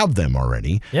I have them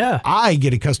already, I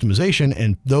get a customization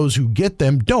and those who get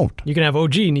them don't. You can have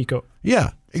OG Nico. Yeah,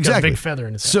 He's exactly. got a big feather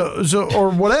in his head. So or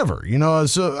whatever, you know.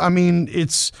 So I mean,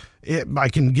 I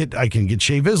can get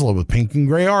Shae Vizsla with pink and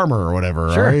gray armor or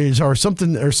whatever, sure. or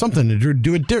something to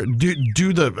do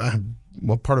the.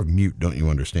 What part of mute don't you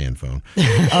understand, phone?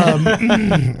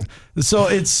 So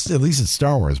it's at least it's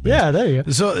Star Wars based. Yeah, there you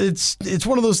go. So it's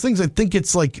one of those things. I think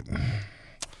it's like,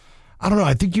 I don't know.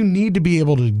 I think you need to be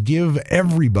able to give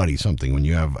everybody something when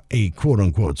you have a quote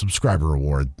unquote subscriber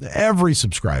reward. Every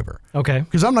subscriber. Okay.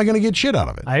 Because I'm not going to get shit out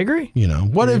of it. I agree. You know,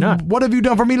 what have you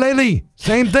done for me lately?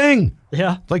 Same thing.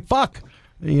 Yeah. It's like, fuck.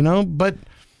 You know, but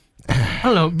I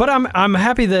don't know. But I'm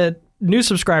happy that new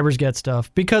subscribers get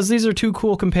stuff because these are two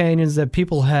cool companions that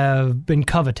people have been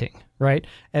coveting, right?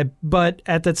 But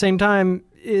at the same time,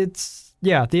 the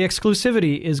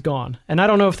exclusivity is gone. And I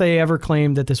don't know if they ever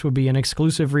claimed that this would be an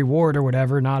exclusive reward or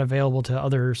whatever, not available to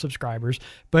other subscribers.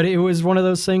 But it was one of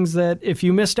those things that if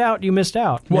you missed out, you missed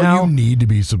out. Well, now, you need to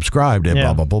be subscribed at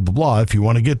blah, blah, blah, blah, blah. If you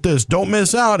want to get this, don't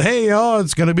miss out. Hey,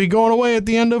 it's going to be going away at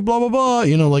the end of blah, blah, blah.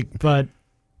 You know, like. But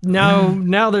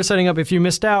now they're setting up, if you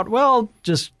missed out, well,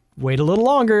 just wait a little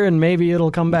longer and maybe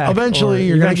it'll come back. Eventually,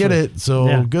 you're going to get it.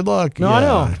 So good luck. No, I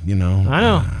know. You know. I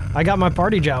know. I got my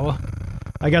party Jawa.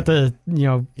 I got the,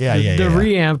 the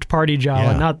reamped party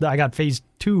Jawa. I got phase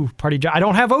 2 party Jawa. I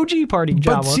don't have OG party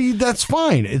Jawa. But see, that's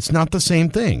fine. It's not the same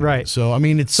thing. Right. So, I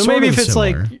mean, it's so sort maybe of if it's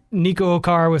similar. like Nico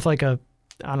Okar with like a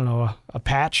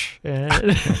patch.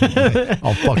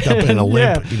 All fucked up in a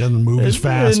limp. Yeah. He doesn't move as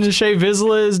fast. And Shae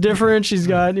Vizsla is different. She's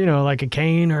got, like a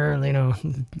cane or,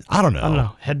 I don't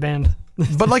know. Headband.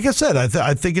 But like I said,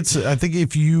 I think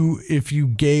if you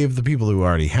gave the people who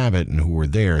already have it and who were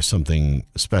there something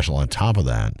special on top of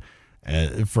that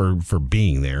for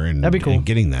being there and, that'd be cool. And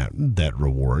getting that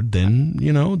reward, then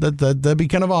that'd be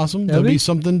kind of awesome. That'd be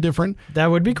something different. That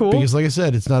would be cool. Because like I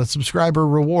said, it's not a subscriber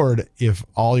reward if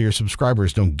all your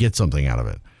subscribers don't get something out of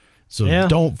it. So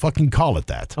don't fucking call it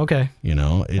that. Okay.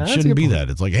 It shouldn't be that.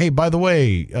 It's like, hey, by the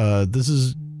way,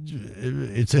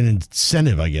 it's an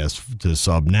incentive, I guess, to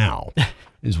sub now,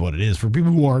 is what it is for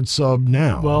people who aren't sub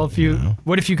now. Well,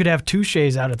 what if you could have 2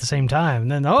 Shays out at the same time?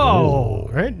 And then,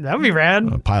 right? That would be rad.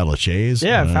 A pile of Shays?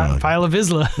 Yeah, pile of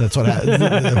Vizsla. That's what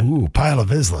pile of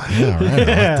Vizsla. Yeah, right. I like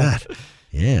that.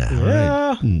 Yeah.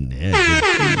 Right.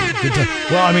 Yeah. Good time.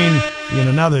 Well, I mean,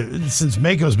 now that since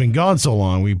Mako's been gone so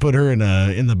long, we put her in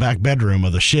the back bedroom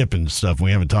of the ship and stuff.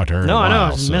 We haven't talked to her. No, in a while, I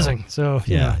know. She's missing. So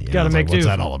got to make do. What's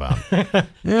that all about?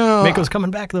 Mako's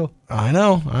coming back though. I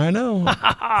know.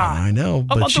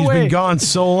 But she's been gone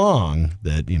so long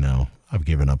that I've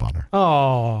given up on her.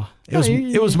 Oh.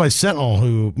 It was my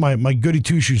sentinel my goody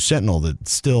two shoes sentinel that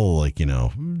still waiting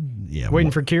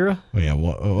for Kira. Yeah.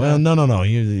 Well, no. No.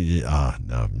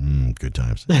 Good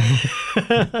times.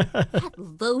 That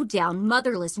low-down,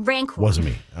 motherless rancor. Wasn't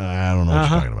me. I don't know what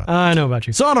you're talking about. I know about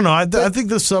you. So I don't know. I think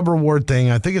the sub reward thing.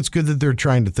 I think it's good that they're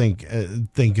trying to think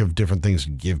of different things to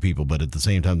give people, but at the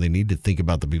same time, they need to think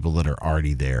about the people that are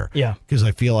already there. Yeah. Because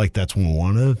I feel like that's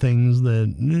one of the things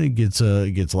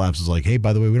that gets lapses. Like, hey,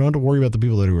 by the way, we don't have to worry about the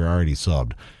people that are already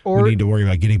subbed. We need to worry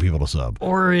about getting people to sub.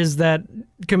 Or is that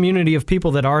community of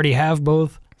people that already have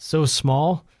both so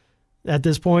small at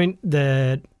this point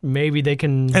that maybe they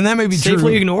can and that may be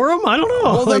safely true. Ignore them? I don't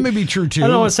know. Well, that may be true too. I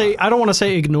don't want to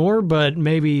say ignore, but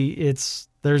maybe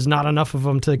there's not enough of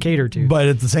them to cater to. But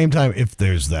at the same time, if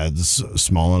there's that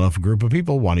small enough group of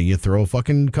people, why don't you throw a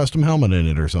fucking custom helmet in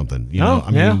it or something?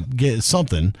 Get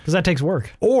something. Because that takes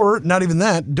work. Or not even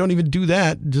that. Don't even do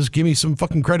that. Just give me some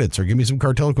fucking credits or give me some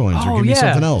cartel coins or give me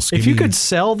something else. If you could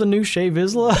sell the new Shae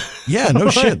Vizsla. Yeah,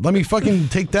 no shit. Let me fucking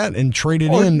take that and trade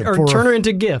it in. Or turn her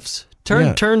into gifts.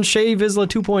 Turn Shae Vizsla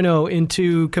 2.0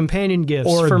 into companion gifts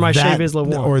for my Shae Vizsla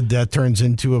 1. Or that turns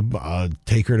into a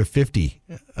take her to 50.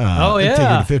 Take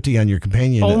her to 50 on your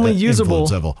companion. Only usable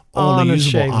level. Only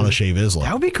usable on a Shae Vizsla.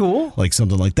 That would be cool. Like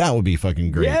something like that would be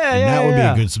fucking great. Yeah, and that would be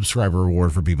a good subscriber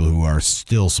reward for people who are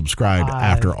still subscribed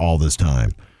after all this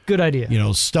time. Good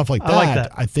idea. Stuff like that, I like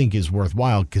that. I think is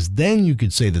worthwhile, because then you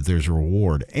could say that there's a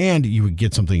reward and you would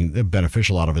get something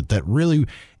beneficial out of it that really,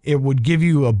 it would give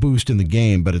you a boost in the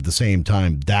game, but at the same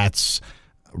time, that's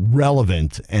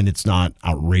relevant and it's not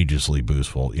outrageously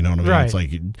boostful. You know what I mean? Right. It's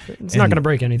like it's not going to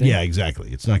break anything. Yeah,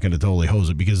 exactly. It's not going to totally hose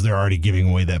it because they're already giving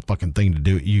away that fucking thing to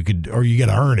do. You got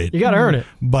to earn it. You got to earn it.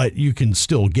 But you can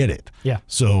still get it. Yeah.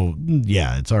 So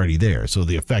yeah, it's already there. So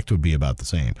the effect would be about the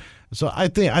same. So I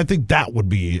think that would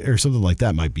be, or something like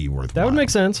that might be worthwhile. That would make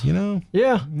sense. Yeah.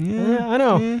 Yeah, I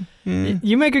know.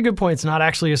 You make a good point. It's not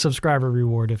actually a subscriber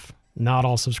reward if not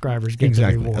all subscribers get the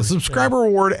reward. A subscriber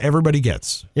reward everybody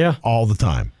gets. Yeah. All the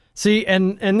time. See,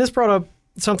 and this brought up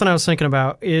something I was thinking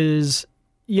about is,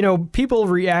 people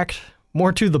react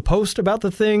more to the post about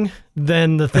the thing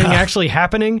than the thing actually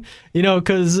happening,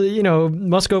 because,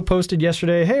 Musco posted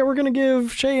yesterday, hey, we're going to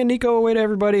give Shae and Nico away to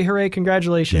everybody. Hooray,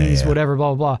 congratulations, whatever,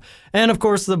 blah, blah, blah. And, of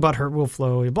course, the butthurt will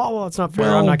flow. Blah, blah, it's not fair.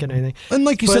 I'm not getting anything. And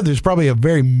like you said, there's probably a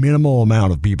very minimal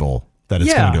amount of people that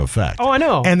it's going to affect. Oh, I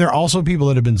know. And there are also people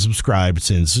that have been subscribed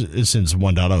since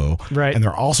 1.0. Right. And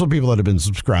there are also people that have been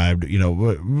subscribed,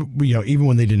 even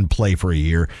when they didn't play for a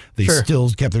year, they still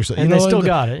kept their... And they still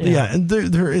got it. Yeah, and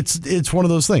it's one of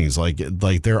those things. Like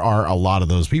there are a lot of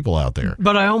those people out there.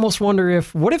 But I almost wonder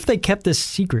what if they kept this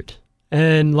secret?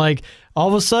 And all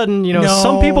of a sudden,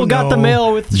 some people got the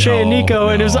mail with Shae and Nico,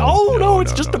 and it was,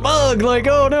 it's just a bug. Like,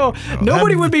 oh no,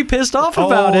 nobody would be pissed off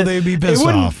about it. They'd be pissed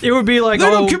off. It would be like, they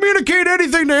don't communicate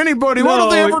anything to anybody. Why don't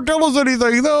they ever tell us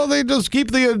anything? No, they just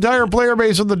keep the entire player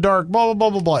base in the dark. Blah blah blah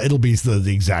blah blah. It'll be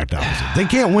the exact opposite. They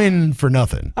can't win for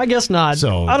nothing. I guess not.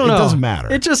 So I don't know. It doesn't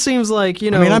matter. It just seems like I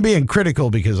mean, I'm being critical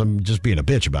because I'm just being a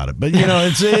bitch about it. But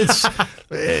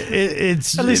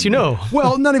it's at least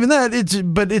Well, not even that.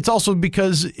 But it's also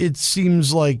because it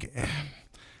seems like,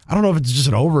 I don't know if it's just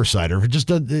an oversight or if it just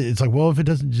does. It's like, well, if it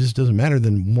doesn't matter,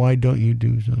 then why don't you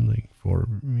do something for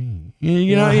me?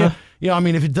 I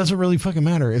mean, if it doesn't really fucking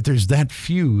matter, if there's that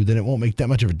few, then it won't make that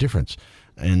much of a difference.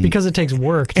 And because it takes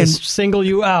work to single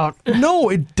you out. No,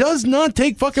 it does not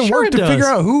take fucking work to figure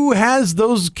out who has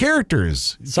those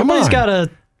characters. Somebody's got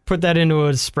to put that into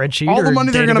a spreadsheet. All the money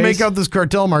database. they're going to make out this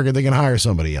cartel market, they can hire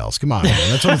somebody else. Come on, man.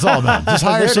 That's what it's all about. Just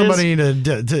hire somebody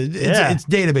it's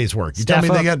database work. You tell me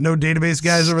they got no database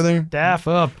guys over there? Staff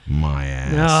up. My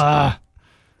ass.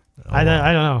 I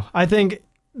don't know. I think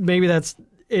maybe that's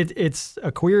it. It's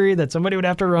a query that somebody would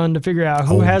have to run to figure out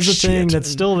who has the thing that's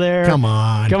still there. Come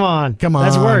on.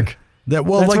 That's work. That's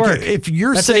work. If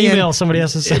you're that's saying an email somebody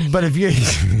has to say. But if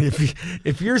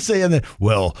you're saying that,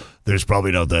 well, there's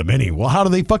probably not that many. Well, how do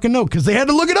they fucking know? Because they had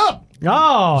to look it up.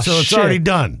 Oh, so it's already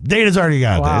done. Data's already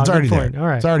got there. It's already there. All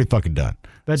right. It's already fucking done.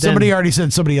 But somebody already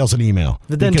sent somebody else an email.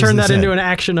 But then turn that into an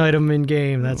action item in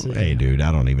game. That's it. Hey, dude,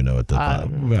 I don't even know what I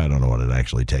don't know what it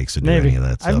actually takes to do any of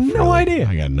that stuff. I have no idea.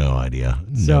 I got no idea.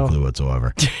 No clue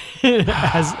whatsoever.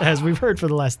 as we've heard for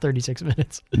the last 36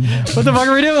 minutes. What the fuck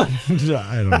are we doing?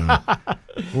 I don't know.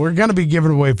 We're going to be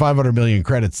giving away 500 million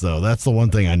credits, though. That's the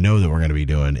one thing I know that we're going to be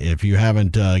doing. If you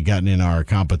haven't gotten in our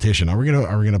competition, are we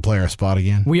gonna play our spot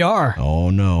again? We are.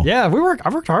 Oh no. Yeah, I've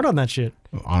worked hard on that shit.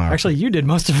 Actually, you did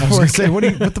most of the work. I was going to say,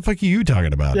 what the fuck are you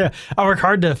talking about? Yeah, I work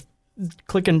hard to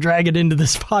click and drag it into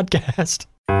this podcast.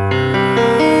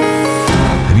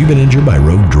 Have you been injured by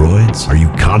rogue droids? Are you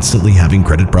constantly having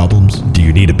credit problems? Do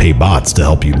you need to pay bots to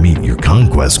help you meet your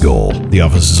conquest goal? The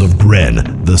offices of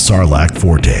Gren, the Sarlacc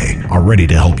Forte, are ready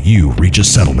to help you reach a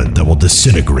settlement that will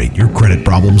disintegrate your credit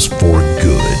problems for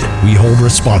good. We hold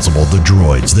responsible the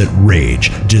droids that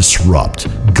rage, disrupt,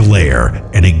 glare,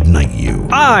 and ignite you.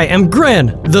 I am Gren,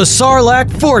 the Sarlacc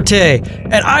Forte,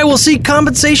 and I will seek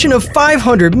compensation of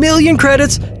 500 million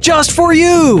credits just for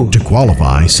you. To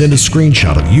qualify, send a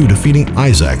screenshot of you defeating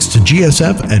Isaacs to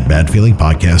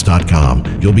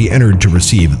gsf@badfeelingpodcast.com. You'll be entered to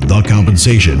receive the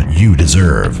compensation you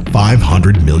deserve.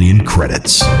 500 million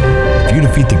credits. If you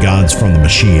defeat the gods from the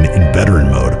machine in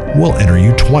veteran mode, we'll enter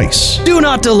you twice. Do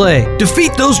not delay.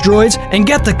 Defeat those droids and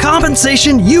get the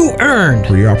compensation you earned.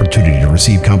 For your opportunity to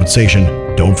receive compensation,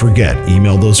 don't forget,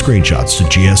 email those screenshots to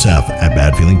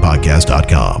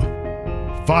gsf@badfeelingpodcast.com.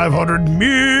 500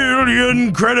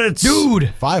 million credits.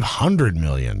 Dude. 500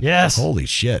 million. Yes. Holy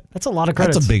shit. That's a lot of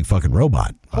credits. That's a big fucking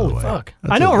robot. Holy fuck.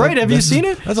 I know, right? Have you seen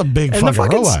it? That's a big and fucking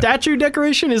robot. And the fucking statue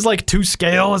decoration is like to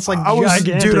scale. It's like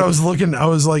gigantic. Dude, I was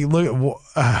like,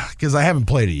 because I haven't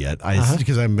played it yet.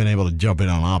 Because I haven't been able to jump in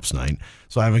on Ops Night.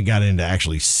 So I haven't got in to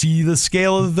actually see the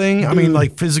scale of the thing. I mean,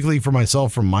 like physically for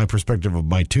myself, from my perspective of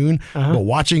my tune. But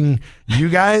watching you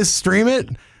guys stream it.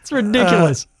 It's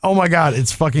ridiculous. Oh my God,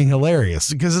 it's fucking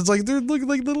hilarious because it's like they're looking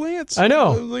like little ants. I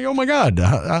know. Like, oh my God.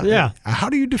 Yeah. How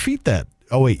do you defeat that?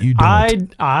 Oh, wait, you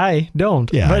don't. I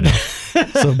don't. Yeah. But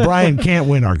So Brian can't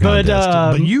win our contest.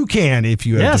 But you can if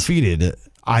you have defeated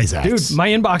Isaac. Dude, my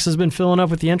inbox has been filling up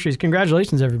with the entries.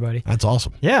 Congratulations, everybody. That's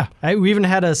awesome. Yeah. We even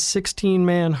had a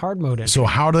 16-man hard mode entry. So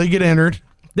how do they get entered?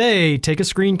 They take a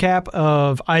screen cap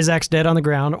of Isaac's dead on the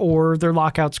ground or their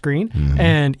lockout screen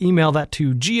and email that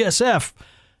to GSF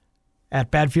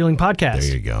at Bad Feeling Podcast.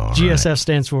 There you go. GSF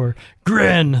stands for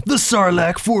Gren, the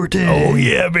Sarlacc Forte. Oh,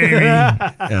 yeah, baby.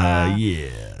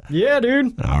 Yeah. Yeah,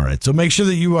 dude. All right. So make sure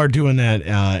that you are doing that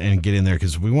and get in there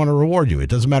because we want to reward you. It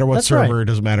doesn't matter what server. Right. It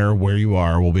doesn't matter where you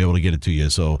are. We'll be able to get it to you.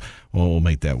 So we'll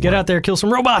make that work. Get out there, kill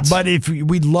some robots. But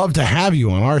we'd love to have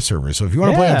you on our server. So if you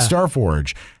want to play on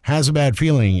Starforge, Has a Bad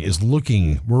Feeling is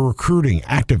looking. We're recruiting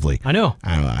actively. I know.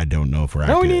 I don't know if we're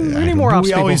active. No, we need more ops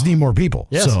We always need more people.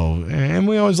 Yes. So, and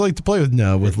we always like to play with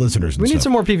listeners and We need stuff.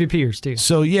 some more PvPers, too.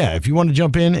 So, yeah, if you want to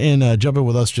jump in and jump in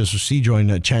with us, just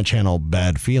join chat channel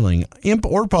Bad Feeling. Imp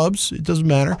or pubs, it doesn't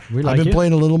matter. I've been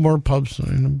playing a little more pubs.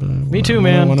 Me too,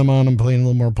 man. When I'm on, I'm playing a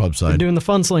little more pub side. Been doing the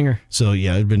fun slinger. So,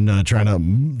 yeah, I've been trying to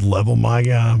level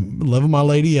my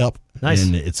lady up. Nice.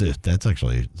 And it's a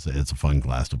fun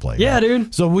class to play. Yeah,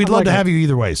 dude. So we'd love to have you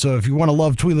either way. So if you want to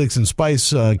love Twi'leks and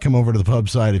Spice, come over to the pub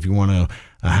side. If you want to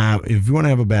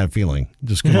have a bad feeling,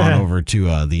 just come on over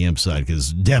to the Imp side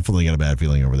because definitely got a bad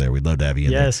feeling over there. We'd love to have you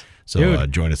in there. So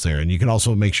join us there. And you can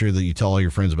also make sure that you tell all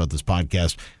your friends about this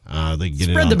podcast. They can get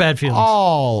Spread the bad feelings.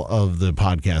 All of the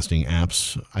podcasting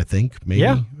apps, I think, maybe.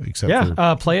 Yeah. Except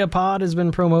for Play-A-Pod has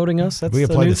been promoting us. That's we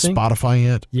the applied new to thing. Spotify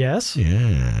yet? Yes.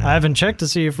 Yeah. I haven't checked to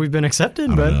see if we've been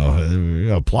accepted, but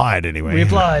we applied anyway. We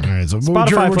applied. All right, so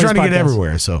Spotify we're trying to get podcasts.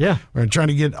 everywhere. So yeah. We're trying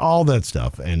to get all that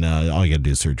stuff. And all you got to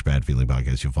do is search Bad Feeling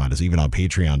Podcast. You'll find us even on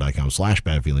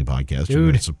patreon.com/Bad Feeling Podcast. Dude. You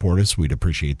want to support us. We'd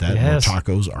appreciate that. Yes. More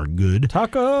tacos are good.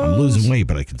 Tacos. I'm losing weight,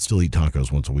 but I can still eat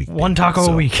tacos once a week. One taco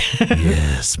a week.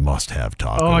 Yes, must have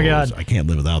tacos. Oh, my God. I can't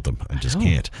live without them. I just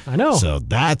can't. I know. So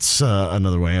that's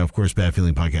another way. Of course,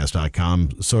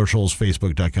 badfeelingpodcast.com, socials,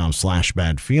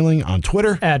 facebook.com/badfeeling, on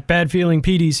Twitter. At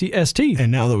badfeelingpdcst.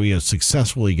 And now that we have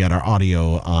successfully got our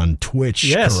audio on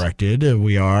Twitch corrected,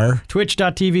 we are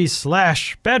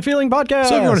twitch.tv/badfeelingpodcast.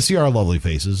 So if you want to see our lovely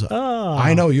faces,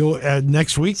 I know you'll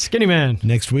next week. Skinny man.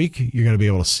 Next week, you're going to be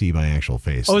able to see my actual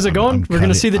face. Oh, is it going? We're going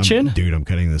to see the chin? Dude, I'm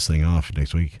cutting this thing off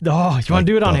next week. Oh, you want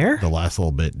to do it on air? The last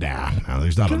little bit. Nah, no,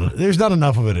 there's not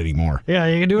enough of it anymore. Yeah,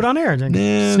 you can do it on air.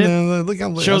 No, look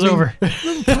how show's over.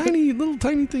 little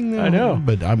tiny thing there. I know.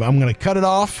 But I'm going to cut it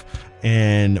off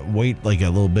and wait like a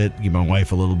little bit, give my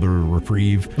wife a little bit of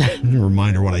reprieve,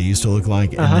 remind her what I used to look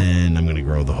like, and then I'm going to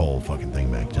grow the whole fucking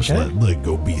thing back. Just let it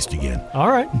go beast again. All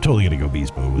right. I'm totally going to go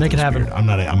beast mode with Make it happen. Beard. I'm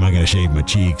not going to shave my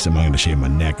cheeks. I'm not going to shave my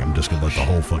neck. I'm just going to let the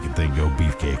whole fucking thing go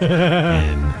beefcake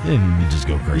and just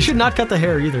go crazy. You should not cut the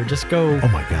hair either. Just go. Oh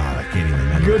my God, I can't even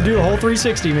remember. Go do a whole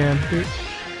 360, man. Oh,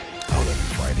 that'd be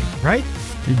frightening. Right?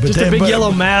 Just a big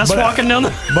yellow mass walking down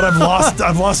the... But I've lost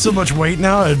so much weight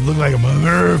now. I look like I'm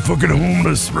a fucking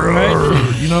homeless, bro.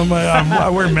 Right? You know, I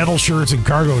wear metal shirts and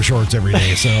cargo shorts every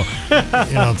day, so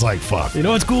it's like fuck. You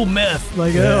know what's cool? Meth.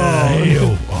 Like damn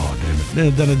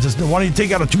it. Then it just why don't you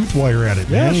take out a tooth wire at it?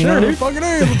 Yeah, man? sure, dude. Fucking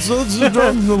hey, let's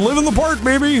live in the park,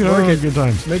 baby. Work it. Good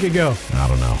times. Make it go. I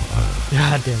don't know.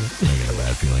 God damn it. I got a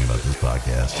bad feeling about this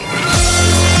podcast.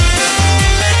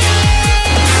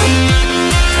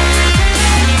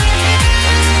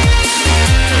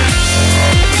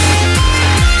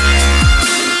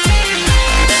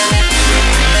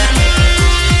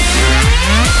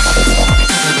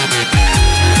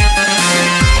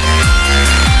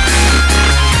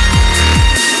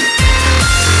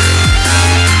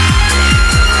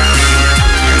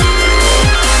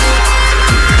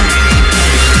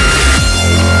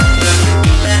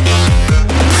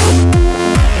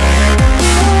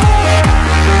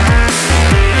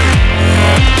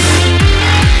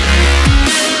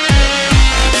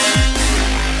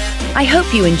 I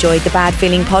hope you enjoyed the Bad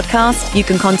Feeling Podcast. You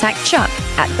can contact Chuck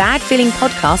at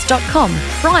badfeelingpodcast.com,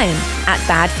 Brian at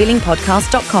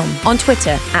badfeelingpodcast.com, on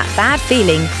Twitter at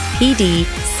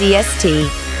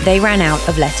badfeelingpdcst. They ran out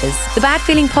of letters. The Bad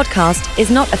Feeling Podcast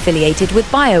is not affiliated with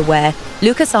BioWare,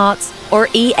 LucasArts, or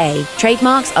EA.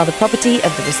 Trademarks are the property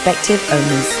of the respective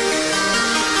owners.